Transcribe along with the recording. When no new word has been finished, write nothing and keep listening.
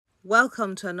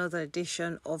Welcome to another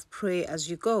edition of Pray As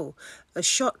You Go, a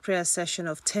short prayer session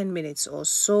of 10 minutes or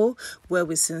so, where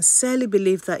we sincerely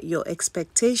believe that your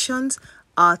expectations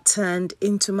are turned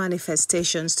into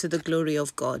manifestations to the glory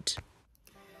of God.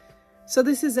 So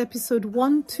this is episode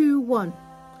 121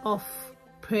 of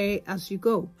Pray As You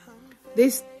Go.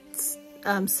 This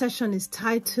session is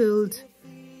titled,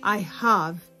 I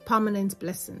have permanent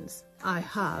blessings. I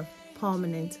have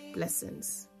permanent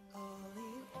blessings.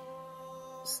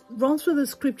 Run through the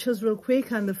scriptures real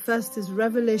quick, and the first is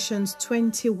Revelations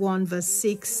 21 verse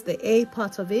 6, the A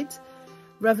part of it.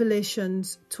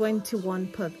 Revelations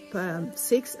 21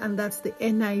 6, and that's the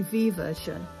NIV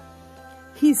version.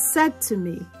 He said to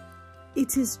me,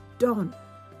 it is done.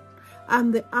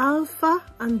 I'm the Alpha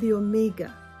and the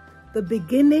Omega, the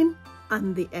beginning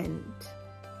and the end.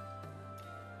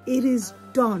 It is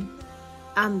done.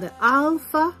 I'm the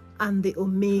Alpha and the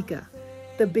Omega,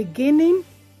 the beginning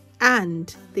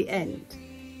and the end.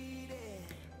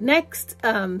 Next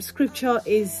scripture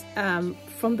is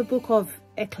from the book of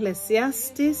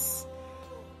Ecclesiastes,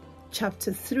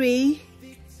 chapter 3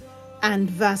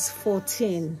 and verse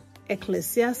 14.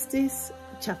 Ecclesiastes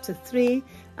chapter 3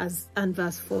 and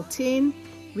verse 14.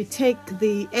 We take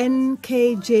the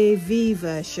NKJV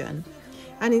version,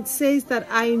 and it says that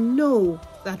I know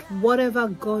that whatever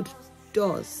God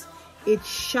does, it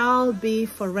shall be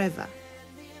forever.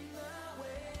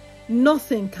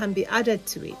 Nothing can be added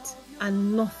to it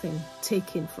and nothing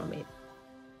taken from it.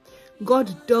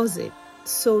 God does it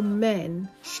so men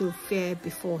should fear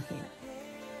before him.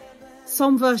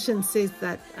 Some version says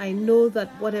that I know that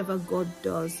whatever God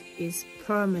does is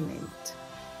permanent.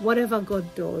 Whatever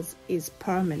God does is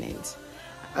permanent.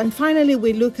 And finally,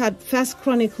 we look at 1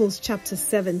 Chronicles chapter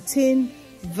 17,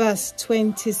 verse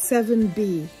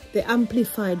 27b, the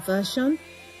Amplified version.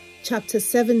 Chapter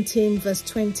 17 verse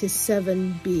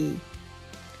 27b.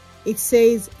 It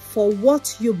says, for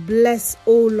what you bless,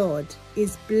 O Lord,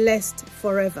 is blessed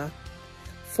forever.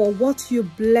 For what you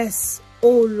bless,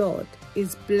 O Lord,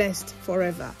 is blessed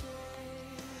forever.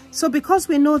 So because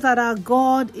we know that our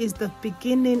God is the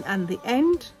beginning and the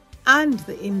end and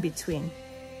the in-between,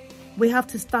 we have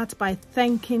to start by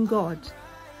thanking God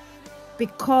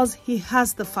because he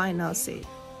has the final say.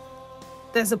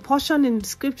 There's a portion in the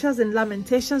scriptures in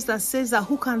Lamentations that says that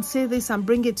who can say this and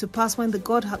bring it to pass when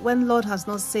Lord has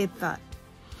not said that.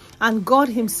 And God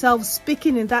himself,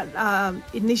 speaking in that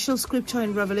initial scripture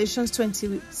in Revelations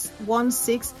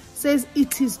 21:6, says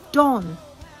it is done.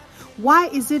 Why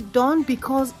is it done?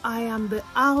 Because I am the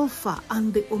Alpha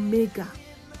and the Omega.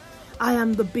 I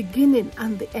am the beginning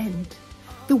and the end.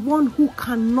 The one who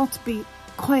cannot be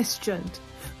questioned.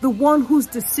 The one whose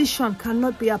decision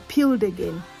cannot be appealed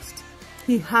against.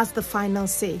 He has the final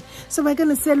say. So we're going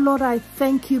to say, Lord, I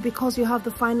thank you because you have the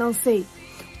final say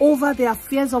over the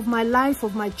affairs of my life,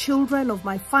 of my children, of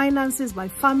my finances, my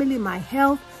family, my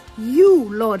health. You,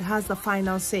 Lord, has the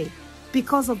final say.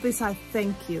 Because of this, I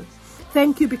thank you.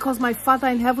 Thank you because my Father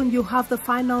in heaven, you have the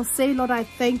final say. Lord, I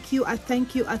thank you. I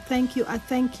thank you. I thank you. I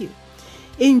thank you.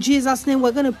 In Jesus' name,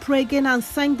 we're going to pray again and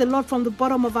thank the Lord from the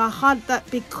bottom of our heart that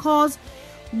because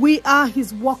we are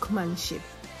his workmanship.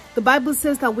 The Bible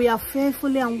says that we are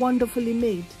fearfully and wonderfully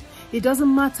made. It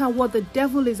doesn't matter what the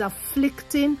devil is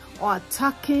afflicting or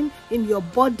attacking in your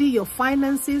body, your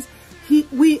finances.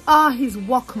 We are his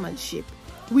workmanship.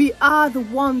 We are the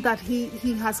one that he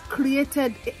has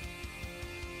created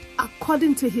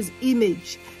according to his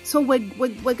image. So we're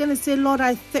going to say, Lord,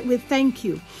 we thank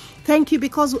you. Thank you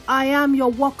because I am your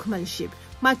workmanship.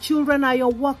 My children are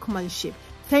your workmanship.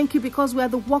 Thank you because we are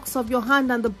the works of your hand,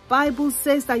 and the Bible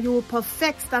says that you will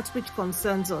perfect that which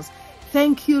concerns us.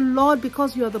 Thank you, Lord,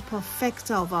 because you are the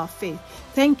perfecter of our faith.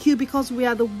 Thank you because we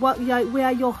are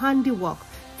your handiwork.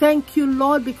 Thank you,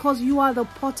 Lord, because you are the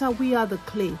potter, we are the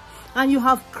clay. And you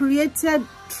have created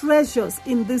treasures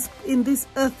in this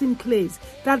earthen clays,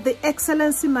 that the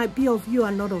excellency might be of you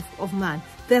and not of man.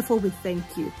 Therefore, we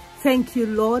thank you. Thank you,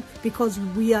 Lord, because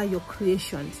we are your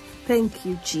creations. Thank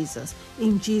you, Jesus.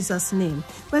 In Jesus' name.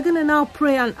 We're going to now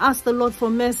pray and ask the Lord for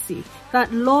mercy.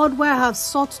 That, Lord, where I have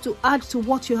sought to add to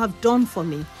what you have done for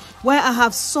me, where I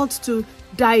have sought to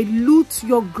dilute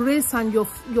your grace and your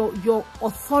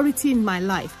authority in my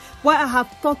life, where I have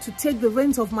thought to take the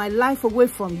reins of my life away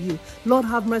from you, Lord,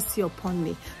 have mercy upon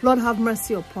me. Lord, have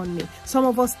mercy upon me. Some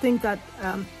of us think that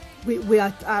we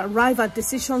arrive at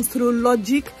decisions through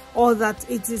logic, or that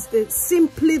it is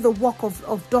simply the work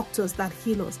of doctors that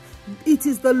heal us. It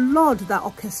is the Lord that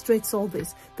orchestrates all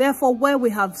this. Therefore, where we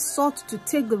have sought to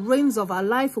take the reins of our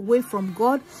life away from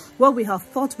God, where we have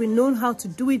thought we know how to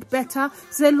do it better,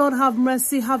 say, Lord, have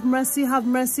mercy, have mercy, have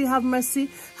mercy, have mercy,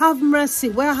 have mercy.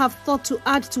 Where I have thought to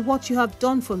add to what you have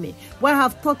done for me, where I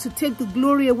have thought to take the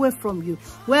glory away from you,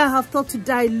 where I have thought to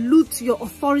dilute your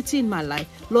authority in my life,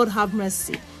 Lord, have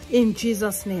mercy. In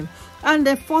Jesus' name. And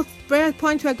the fourth prayer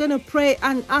point, we're going to pray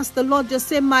and ask the Lord, just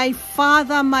say, my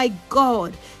Father, my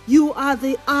God, you are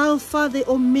the Alpha, the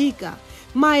Omega.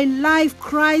 My life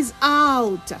cries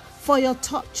out for your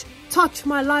touch. Touch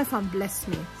my life and bless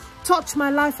me. Touch my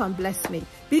life and bless me,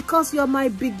 because you're my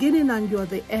beginning and you're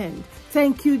the end.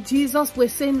 Thank you, Jesus. We're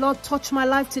saying, Lord, touch my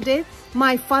life today.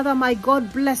 My Father, my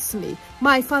God, bless me.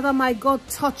 My Father, my God,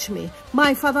 touch me.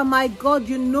 My Father, my God,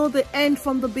 you know the end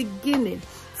from the beginning.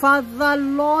 Father,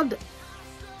 Lord,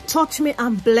 touch me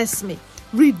and bless me.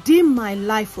 Redeem my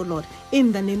life, oh Lord,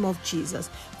 in the name of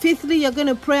Jesus. Fifthly, you're going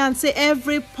to pray and say,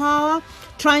 every power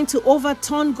trying to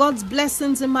overturn God's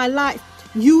blessings in my life,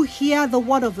 you hear the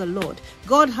word of the Lord.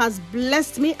 God has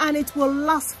blessed me and it will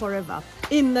last forever.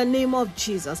 In the name of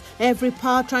Jesus. Every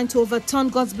power trying to overturn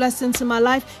God's blessings in my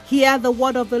life, hear the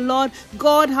word of the Lord.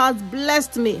 God has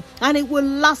blessed me and it will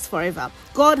last forever.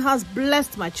 God has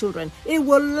blessed my children. It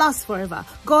will last forever.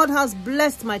 God has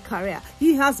blessed my career.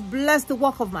 He has blessed the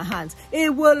work of my hands.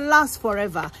 It will last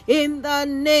forever. In the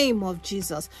name of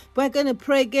Jesus. We're going to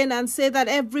pray again and say that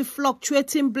every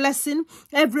fluctuating blessing,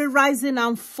 every rising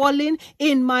and falling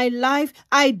in my life,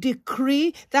 I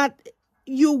decree that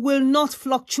you will not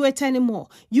fluctuate anymore.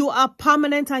 You are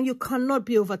permanent and you cannot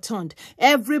be overturned.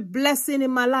 Every blessing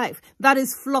in my life that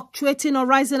is fluctuating or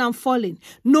rising and falling,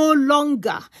 no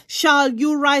longer shall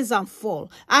you rise and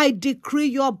fall. I decree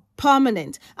your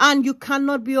permanent and you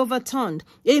cannot be overturned.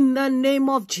 In the name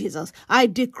of Jesus, I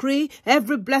decree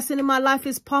every blessing in my life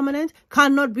is permanent,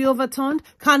 cannot be overturned,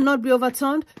 cannot be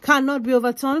overturned, cannot be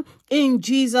overturned. In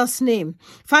Jesus' name.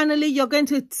 Finally, you're going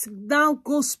to now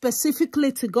go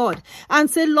specifically to God and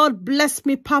say, Lord, bless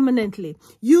me permanently.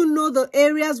 You know the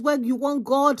areas where you want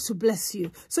God to bless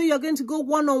you. So you're going to go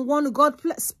one-on-one with God.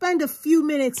 Spend a few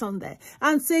minutes on there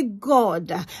and say,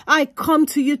 God, I come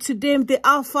to you today, the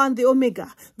Alpha and the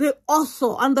Omega, the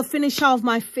author and the finisher of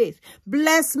my faith.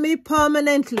 Bless me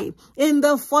permanently in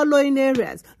the following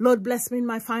areas. Lord, bless me in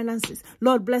my finances.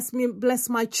 Lord, bless me, bless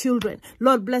my children.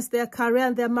 Lord, bless their career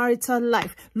and their marital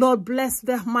life. Lord, bless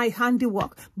my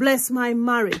handiwork. Bless my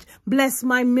marriage. Bless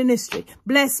my ministry.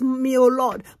 Bless me, O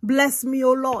Lord. Bless me,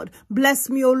 O Lord. Bless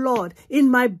me, O Lord,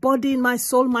 in my body, in my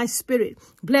soul, my spirit.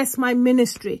 Bless my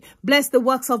ministry. Bless the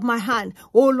works of my hand.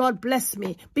 Oh Lord, bless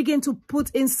me. Begin to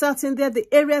insert in there the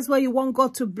areas where you want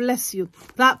God to bless you.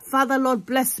 That Father, Lord,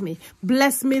 bless me.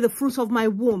 Bless me, the fruit of my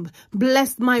womb.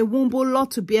 Bless my womb, oh Lord,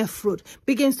 to bear fruit.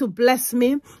 Begins to bless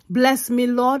me. Bless me,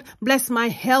 Lord. Bless my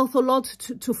health, oh Lord,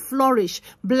 to flourish.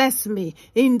 Bless me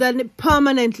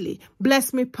permanently.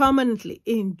 Bless me permanently.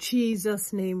 In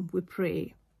Jesus' name we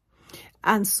pray.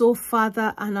 And so,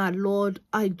 Father and our Lord,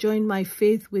 I join my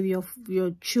faith with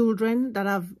your children that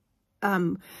have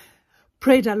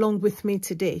prayed along with me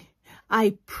today.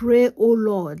 I pray, O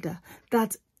Lord,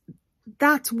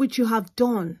 that which you have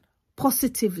done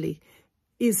positively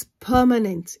is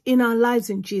permanent in our lives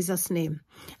in Jesus' name.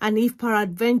 And if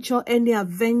peradventure any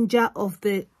avenger of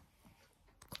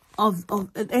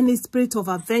any spirit of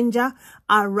avenger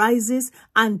arises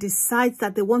and decides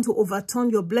that they want to overturn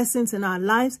your blessings in our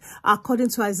lives, according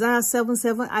to Isaiah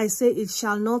 7:7, I say it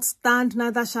shall not stand,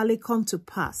 neither shall it come to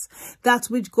pass. That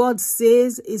which God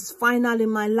says is final in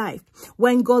my life.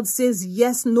 When God says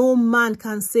yes, no man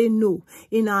can say no.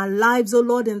 In our lives, oh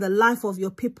Lord, in the life of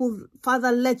your people,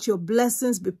 Father, let your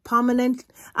blessings be permanent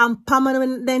and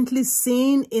permanently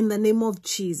seen in the name of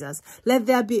Jesus. Let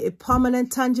there be a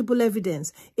permanent, tangible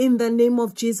evidence in the name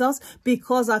of Jesus,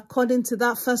 because according to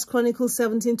that 1 Chronicles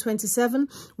 17:27,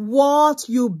 what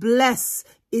you bless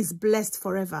is blessed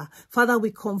forever. Father, we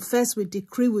confess, we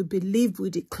decree, we believe, we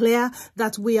declare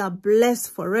that we are blessed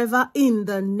forever in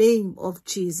the name of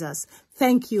Jesus.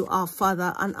 Thank you, our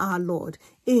Father and our Lord.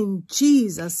 In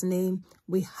Jesus' name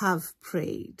we have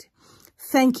prayed.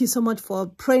 Thank you so much for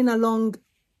praying along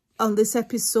on this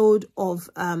episode of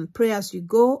Pray As You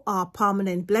Go, our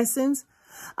permanent blessings.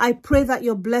 I pray that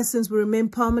your blessings will remain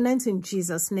permanent in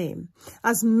Jesus' name.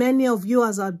 As many of you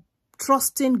as are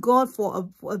trusting God for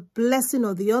a blessing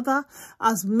or the other,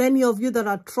 as many of you that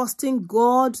are trusting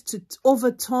God to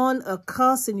overturn a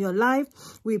curse in your life,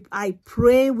 I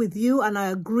pray with you and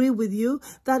I agree with you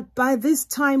that by this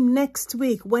time next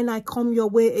week, when I come your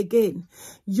way again,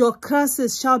 your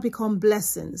curses shall become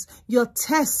blessings. Your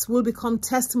tests will become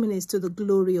testimonies to the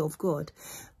glory of God.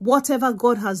 Whatever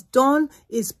God has done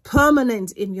is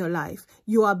permanent in your life.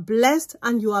 You are blessed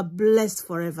and you are blessed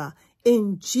forever.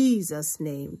 In Jesus'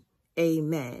 name,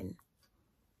 amen.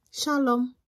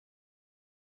 Shalom.